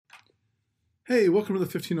Hey, welcome to the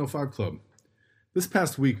 1505 Club. This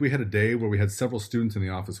past week, we had a day where we had several students in the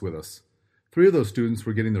office with us. 3 of those students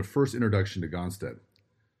were getting their first introduction to Gonstead.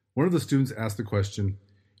 One of the students asked the question,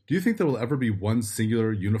 do you think there will ever be one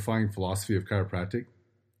singular unifying philosophy of chiropractic?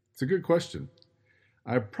 It's a good question.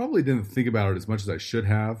 I probably didn't think about it as much as I should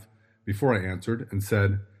have before I answered and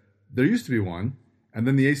said, there used to be one, and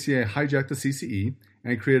then the ACA hijacked the CCE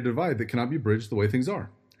and created a divide that cannot be bridged the way things are.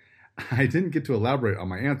 I didn't get to elaborate on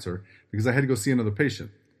my answer because I had to go see another patient.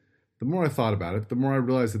 The more I thought about it, the more I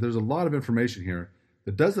realized that there's a lot of information here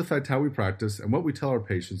that does affect how we practice and what we tell our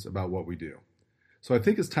patients about what we do. So I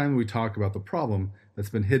think it's time that we talk about the problem that's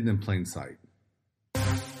been hidden in plain sight.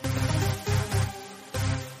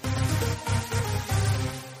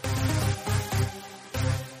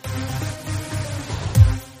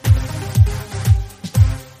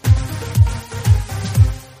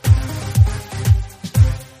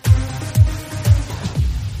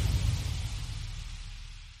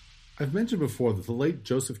 I've mentioned before that the late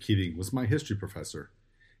Joseph Keating was my history professor.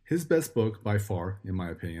 His best book, by far, in my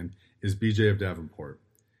opinion, is B.J. of Davenport.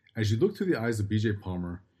 As you look through the eyes of B.J.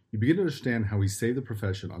 Palmer, you begin to understand how he saved the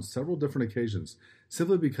profession on several different occasions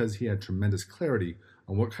simply because he had tremendous clarity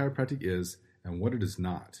on what chiropractic is and what it is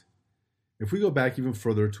not. If we go back even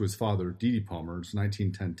further to his father, D.D. Palmer's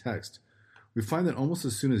 1910 text, we find that almost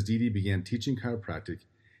as soon as D.D. began teaching chiropractic,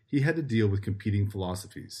 he had to deal with competing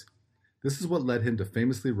philosophies. This is what led him to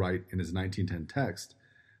famously write in his 1910 text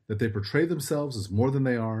that they portray themselves as more than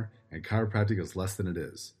they are and chiropractic as less than it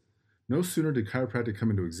is. No sooner did chiropractic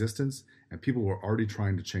come into existence and people were already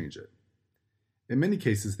trying to change it. In many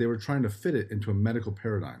cases, they were trying to fit it into a medical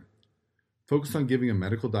paradigm. Focus on giving a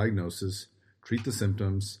medical diagnosis, treat the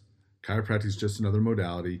symptoms, chiropractic is just another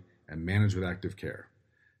modality, and manage with active care.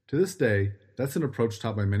 To this day, that's an approach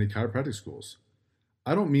taught by many chiropractic schools.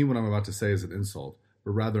 I don't mean what I'm about to say as an insult,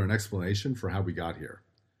 but rather an explanation for how we got here.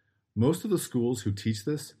 Most of the schools who teach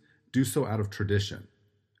this do so out of tradition,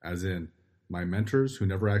 as in, my mentors who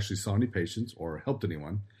never actually saw any patients or helped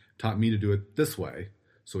anyone taught me to do it this way,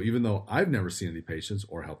 so even though I've never seen any patients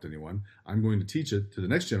or helped anyone, I'm going to teach it to the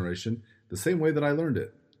next generation the same way that I learned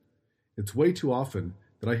it. It's way too often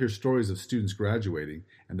that I hear stories of students graduating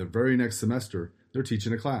and the very next semester they're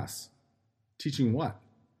teaching a class. Teaching what?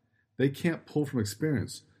 They can't pull from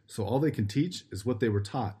experience, so all they can teach is what they were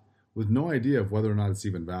taught, with no idea of whether or not it's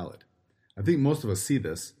even valid. I think most of us see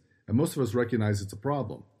this, and most of us recognize it's a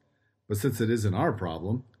problem. But since it isn't our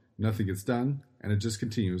problem, nothing gets done, and it just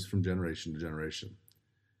continues from generation to generation.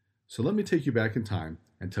 So let me take you back in time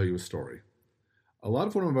and tell you a story. A lot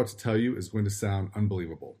of what I'm about to tell you is going to sound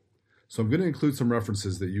unbelievable, so I'm going to include some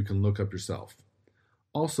references that you can look up yourself.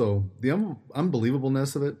 Also, the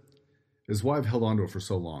unbelievableness of it is why I've held on to it for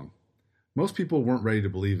so long. Most people weren't ready to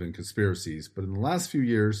believe in conspiracies, but in the last few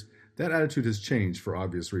years, that attitude has changed for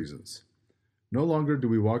obvious reasons. No longer do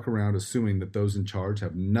we walk around assuming that those in charge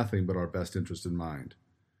have nothing but our best interest in mind.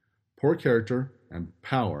 Poor character and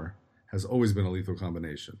power has always been a lethal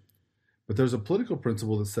combination. But there's a political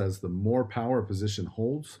principle that says the more power a position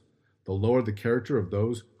holds, the lower the character of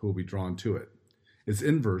those who will be drawn to it. Its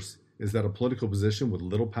inverse is that a political position with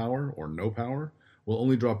little power or no power will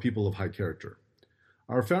only draw people of high character.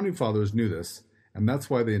 Our founding fathers knew this, and that's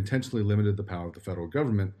why they intentionally limited the power of the federal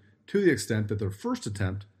government to the extent that their first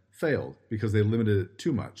attempt failed because they limited it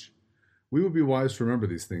too much. We would be wise to remember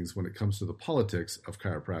these things when it comes to the politics of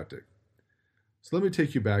chiropractic. So let me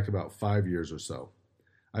take you back about 5 years or so.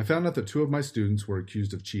 I found out that 2 of my students were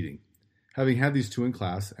accused of cheating. Having had these 2 in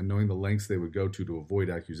class and knowing the lengths they would go to avoid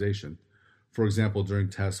accusation, for example, during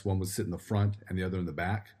tests one would sit in the front and the other in the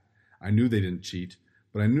back, I knew they didn't cheat,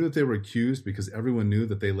 but I knew that they were accused because everyone knew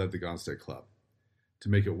that they led the Gonstead Club. To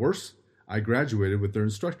make it worse, I graduated with their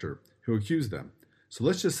instructor, who accused them. So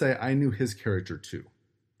let's just say I knew his character too.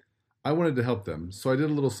 I wanted to help them, so I did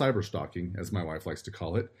a little cyber stalking, as my wife likes to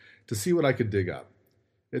call it, to see what I could dig up.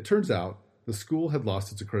 It turns out the school had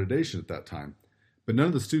lost its accreditation at that time, but none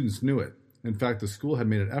of the students knew it. In fact, the school had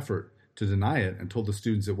made an effort to deny it and told the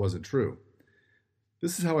students it wasn't true.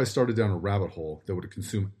 This is how I started down a rabbit hole that would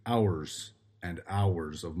consume hours and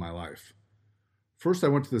hours of my life. First, I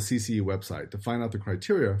went to the CCE website to find out the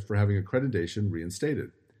criteria for having accreditation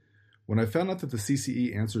reinstated. When I found out that the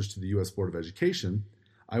CCE answers to the U.S. Board of Education,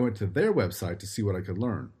 I went to their website to see what I could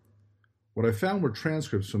learn. What I found were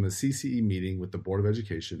transcripts from the CCE meeting with the Board of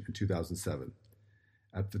Education in 2007.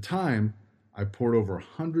 At the time, I poured over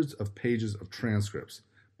hundreds of pages of transcripts,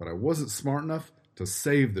 but I wasn't smart enough to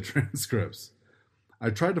save the transcripts.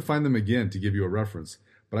 I tried to find them again to give you a reference,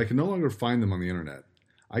 but I can no longer find them on the internet.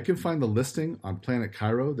 I can find the listing on Planet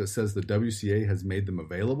Chiro that says the WCA has made them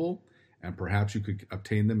available, and perhaps you could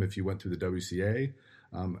obtain them if you went through the WCA.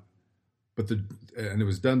 And it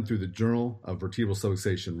was done through the Journal of Vertebral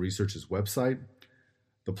Subluxation Research's website.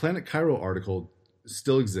 The Planet Chiro article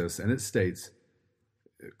still exists, and it states,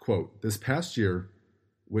 quote, "This past year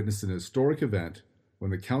witnessed an historic event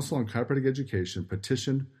when the Council on Chiropractic Education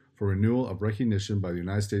petitioned for renewal of recognition by the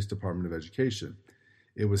United States Department of Education.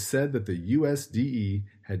 It was said that the USDE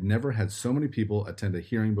had never had so many people attend a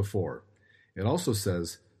hearing before. It also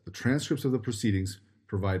says the transcripts of the proceedings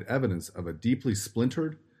provide evidence of a deeply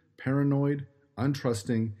splintered, paranoid,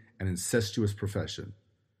 untrusting, and incestuous profession.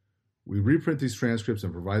 We reprint these transcripts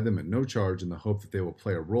and provide them at no charge in the hope that they will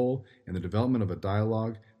play a role in the development of a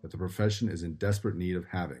dialogue that the profession is in desperate need of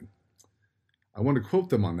having." I want to quote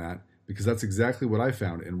them on that because that's exactly what I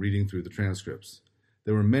found in reading through the transcripts.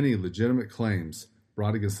 There were many legitimate claims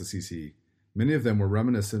brought against the CCE. Many of them were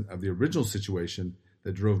reminiscent of the original situation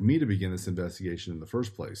that drove me to begin this investigation in the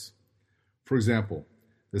first place. For example,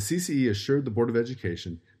 the CCE assured the Board of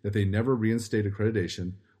Education that they never reinstate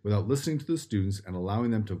accreditation without listening to the students and allowing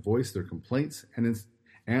them to voice their complaints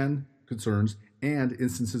and concerns and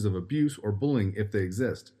instances of abuse or bullying if they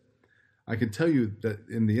exist. I can tell you that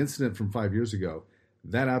in the incident from 5 years ago,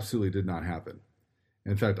 that absolutely did not happen.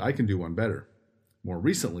 In fact, I can do one better. More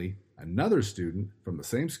recently, another student from the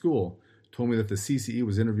same school told me that the CCE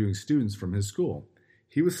was interviewing students from his school.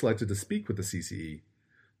 He was selected to speak with the CCE.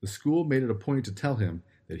 The school made it a point to tell him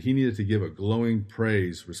that he needed to give a glowing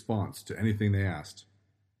praise response to anything they asked.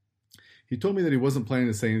 He told me that he wasn't planning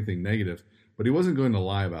to say anything negative, but he wasn't going to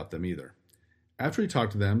lie about them either. After he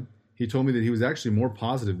talked to them, he told me that he was actually more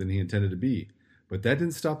positive than he intended to be, but that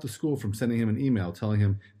didn't stop the school from sending him an email telling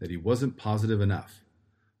him that he wasn't positive enough.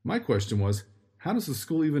 My question was, how does the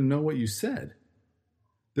school even know what you said?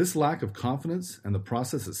 This lack of confidence and the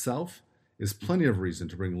process itself is plenty of reason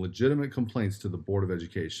to bring legitimate complaints to the Board of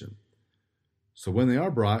Education. So when they are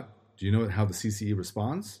brought, do you know how the CCE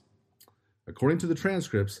responds? According to the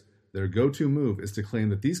transcripts, their go-to move is to claim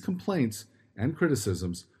that these complaints and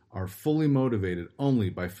criticisms are fully motivated only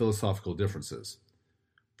by philosophical differences.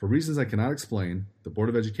 For reasons I cannot explain, the Board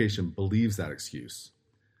of Education believes that excuse.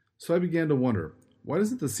 So I began to wonder, why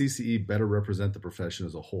doesn't the CCE better represent the profession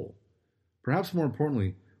as a whole? Perhaps more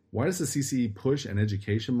importantly, why does the CCE push an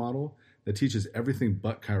education model that teaches everything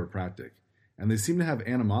but chiropractic, and they seem to have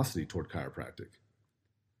animosity toward chiropractic?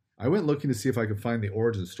 I went looking to see if I could find the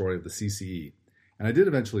origin story of the CCE, and I did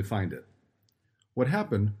eventually find it. What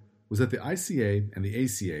happened was that the ICA and the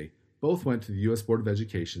ACA both went to the U.S. Board of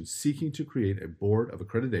Education seeking to create a board of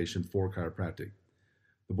accreditation for chiropractic.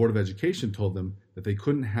 The Board of Education told them that they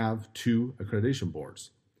couldn't have two accreditation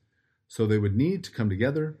boards, so they would need to come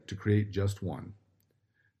together to create just one.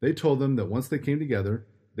 They told them that once they came together,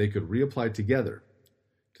 they could reapply together.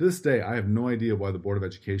 To this day, I have no idea why the Board of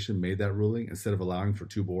Education made that ruling instead of allowing for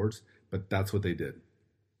two boards, but that's what they did.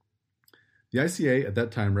 The ICA at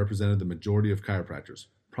that time represented the majority of chiropractors,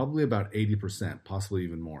 probably about 80%, possibly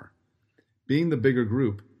even more. Being the bigger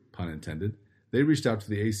group, pun intended, they reached out to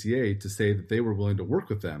the ACA to say that they were willing to work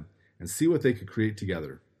with them and see what they could create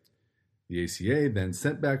together. The ACA then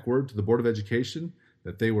sent back word to the Board of Education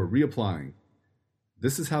that they were reapplying.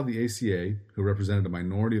 This is how the ACA, who represented a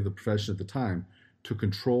minority of the profession at the time, took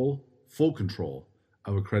full control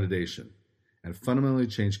of accreditation and fundamentally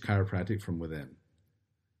changed chiropractic from within.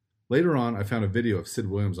 Later on, I found a video of Sid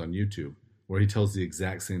Williams on YouTube where he tells the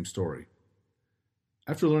exact same story.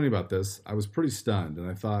 After learning about this, I was pretty stunned, and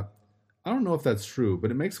I thought, I don't know if that's true,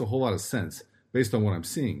 but it makes a whole lot of sense based on what I'm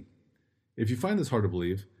seeing. If you find this hard to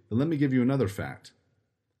believe, then let me give you another fact.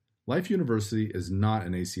 Life University is not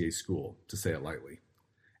an ACA school, to say it lightly.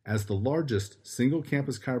 As the largest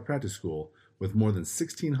single-campus chiropractic school with more than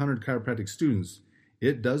 1,600 chiropractic students,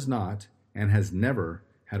 it does not and has never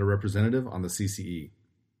had a representative on the CCE.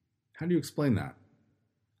 How do you explain that?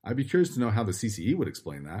 I'd be curious to know how the CCE would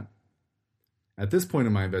explain that. At this point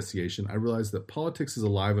in my investigation, I realized that politics is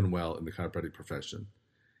alive and well in the chiropractic profession,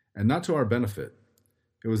 and not to our benefit.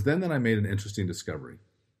 It was then that I made an interesting discovery.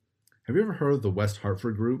 Have you ever heard of the West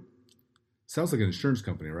Hartford Group? Sounds like an insurance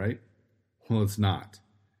company, right? Well, it's not.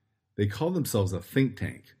 They call themselves a think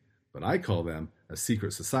tank, but I call them a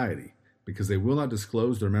secret society because they will not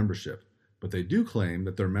disclose their membership, but they do claim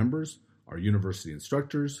that their members are university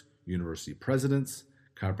instructors, university presidents,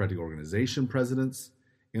 chiropractic organization presidents.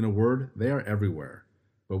 In a word, they are everywhere,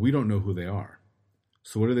 but we don't know who they are.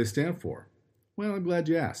 So what do they stand for? Well, I'm glad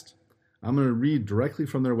you asked. I'm going to read directly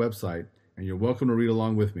from their website, and you're welcome to read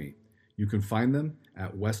along with me. You can find them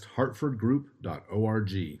at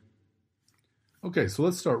westhartfordgroup.org. Okay, so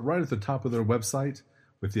let's start right at the top of their website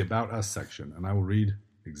with the About Us section, and I will read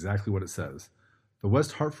exactly what it says. The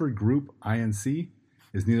West Hartford Group, INC,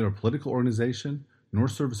 is neither a political organization nor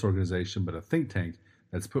service organization, but a think tank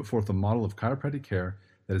that's put forth a model of chiropractic care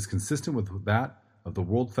that is consistent with that of the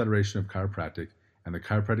World Federation of Chiropractic and the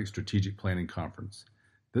Chiropractic Strategic Planning Conference.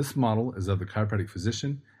 This model is of the chiropractic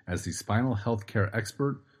physician as the spinal health care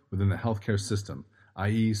expert within the healthcare system,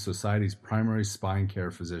 i.e., society's primary spine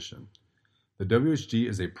care physician. The WHG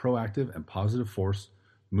is a proactive and positive force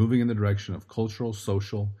moving in the direction of cultural,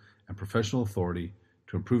 social, and professional authority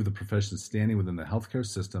to improve the profession's standing within the healthcare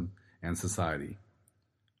system and society.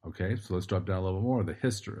 Okay, so let's drop down a little bit more.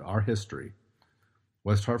 Our history.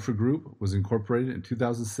 West Hartford Group was incorporated in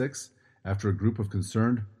 2006 after a group of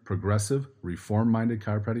concerned, progressive, reform-minded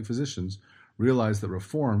chiropractic physicians realized that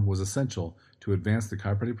reform was essential to advance the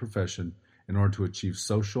chiropractic profession in order to achieve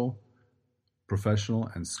social, professional,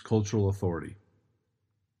 and cultural authority.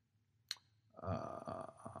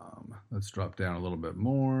 Let's drop down a little bit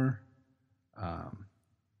more.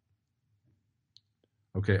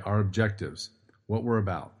 Okay, our objectives. What we're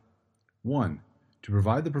about. 1. To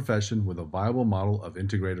provide the profession with a viable model of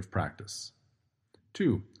integrative practice.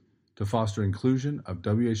 2. To foster inclusion of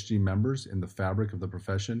WHG members in the fabric of the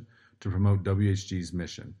profession to promote WHG's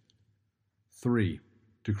mission. 3.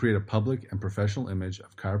 To create a public and professional image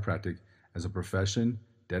of chiropractic as a profession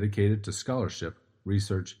dedicated to scholarship,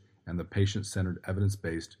 research, and the patient-centered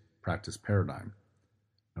evidence-based practice paradigm.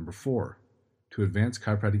 4. To advance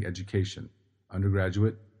chiropractic education,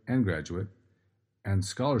 undergraduate and graduate, and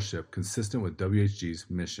scholarship consistent with WHG's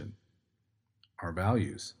mission. Our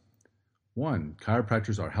values. 1.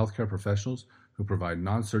 Chiropractors are healthcare professionals who provide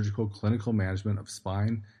non-surgical clinical management of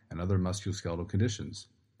spine and other musculoskeletal conditions.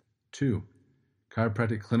 2.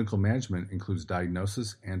 Chiropractic clinical management includes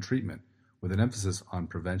diagnosis and treatment with an emphasis on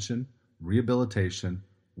prevention, rehabilitation,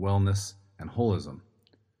 wellness, and holism.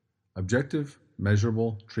 Objective,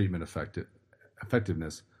 measurable treatment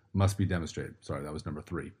effectiveness must be demonstrated. Sorry, that was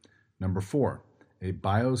 3. 4. A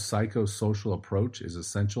biopsychosocial approach is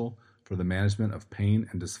essential for the management of pain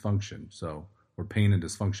and dysfunction. So we're pain and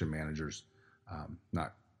dysfunction managers,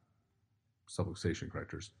 not subluxation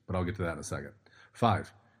correctors, but I'll get to that in a second.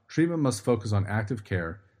 5. Treatment must focus on active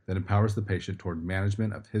care that empowers the patient toward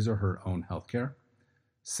management of his or her own health care.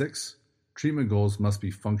 6. Treatment goals must be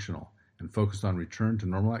functional and focused on return to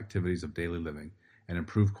normal activities of daily living and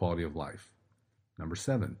improved quality of life.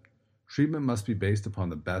 7. Treatment must be based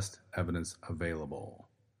upon the best evidence available.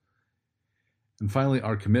 And finally,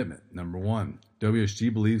 our commitment. 1.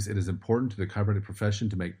 WHG believes it is important to the chiropractic profession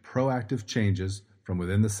to make proactive changes from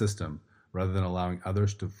within the system rather than allowing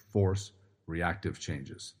others to force reactive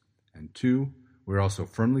changes. And 2, we're also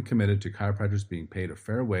firmly committed to chiropractors being paid a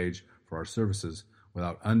fair wage for our services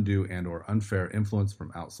without undue and or unfair influence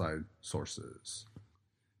from outside sources.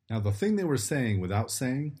 Now, the thing they were saying without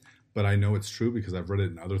saying, but I know it's true because I've read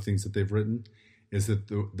it in other things that they've written, is that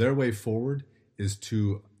their way forward is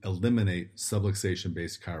to eliminate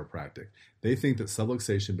subluxation-based chiropractic. They think that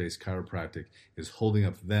subluxation-based chiropractic is holding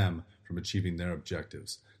up them from achieving their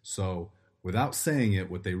objectives. So without saying it,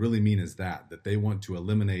 what they really mean is that they want to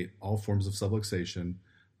eliminate all forms of subluxation.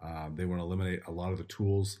 They want to eliminate a lot of the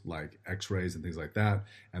tools like x-rays and things like that.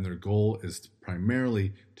 And their goal is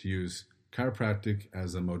primarily to use chiropractic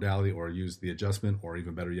as a modality, or use the adjustment, or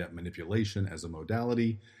even better yet, manipulation as a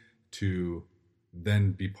modality to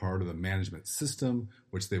then be part of the management system,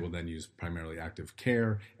 which they will then use primarily active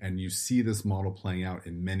care. And you see this model playing out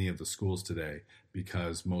in many of the schools today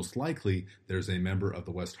because most likely there's a member of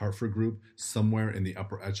the West Hartford group somewhere in the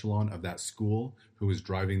upper echelon of that school who is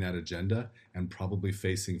driving that agenda and probably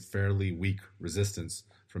facing fairly weak resistance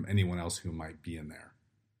from anyone else who might be in there.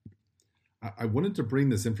 I wanted to bring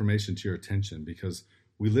this information to your attention because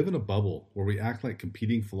we live in a bubble where we act like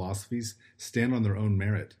competing philosophies stand on their own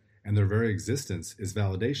merit and their very existence is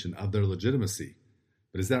validation of their legitimacy.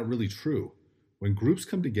 But is that really true? When groups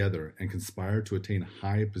come together and conspire to attain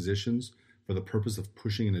high positions for the purpose of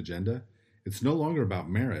pushing an agenda, it's no longer about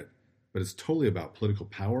merit, but it's totally about political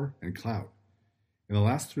power and clout. In the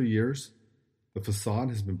last 3 years, the facade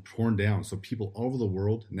has been torn down so people all over the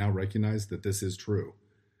world now recognize that this is true.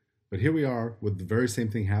 But here we are with the very same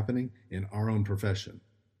thing happening in our own profession.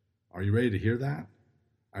 Are you ready to hear that?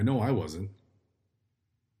 I know I wasn't.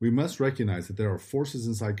 We must recognize that there are forces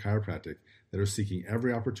inside chiropractic that are seeking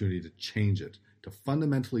every opportunity to change it, to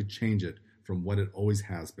fundamentally change it from what it always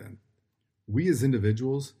has been. We as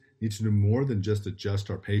individuals need to do more than just adjust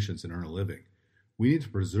our patients and earn a living. We need to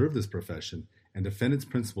preserve this profession and defend its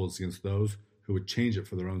principles against those who would change it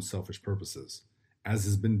for their own selfish purposes, as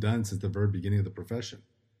has been done since the very beginning of the profession.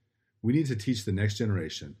 We need to teach the next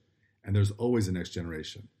generation, and there's always a next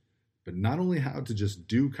generation, but not only how to just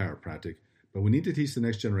do chiropractic, but we need to teach the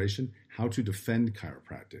next generation how to defend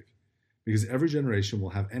chiropractic, because every generation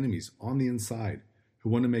will have enemies on the inside who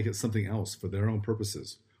want to make it something else for their own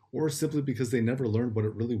purposes, or simply because they never learned what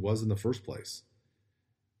it really was in the first place.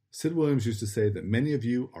 Sid Williams used to say that many of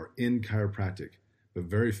you are in chiropractic, but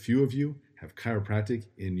very few of you have chiropractic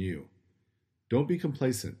in you. Don't be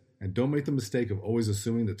complacent, and don't make the mistake of always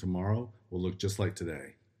assuming that tomorrow will look just like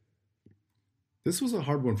today. This was a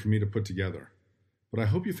hard one for me to put together, but I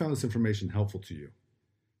hope you found this information helpful to you.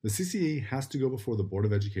 The CCE has to go before the Board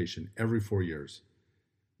of Education every 4 years.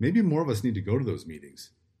 Maybe more of us need to go to those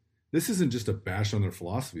meetings. This isn't just a bash on their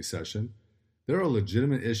philosophy session. There are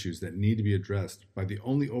legitimate issues that need to be addressed by the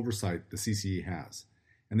only oversight the CCE has,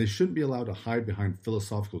 and they shouldn't be allowed to hide behind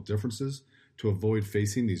philosophical differences to avoid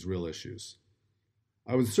facing these real issues.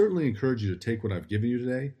 I would certainly encourage you to take what I've given you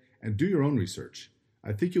today and do your own research.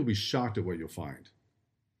 I think you'll be shocked at what you'll find.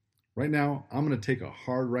 Right now, I'm going to take a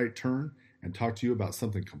hard right turn and talk to you about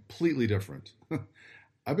something completely different.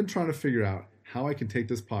 I've been trying to figure out how I can take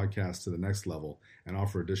this podcast to the next level and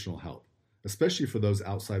offer additional help, especially for those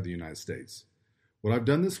outside the United States. What I've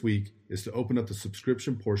done this week is to open up the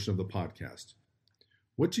subscription portion of the podcast.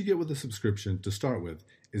 What you get with the subscription to start with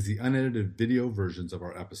is the unedited video versions of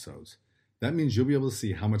our episodes. That means you'll be able to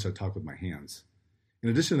see how much I talk with my hands. In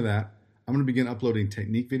addition to that, I'm going to begin uploading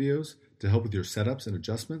technique videos to help with your setups and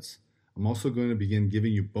adjustments. I'm also going to begin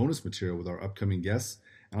giving you bonus material with our upcoming guests,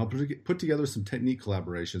 and I'll put together some technique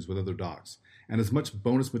collaborations with other docs, and as much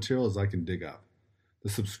bonus material as I can dig up. The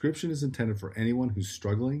subscription is intended for anyone who's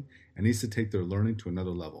struggling and needs to take their learning to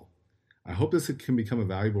another level. I hope this can become a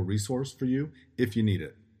valuable resource for you if you need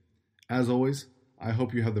it. As always, I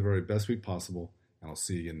hope you have the very best week possible, and I'll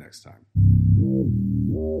see you again next time.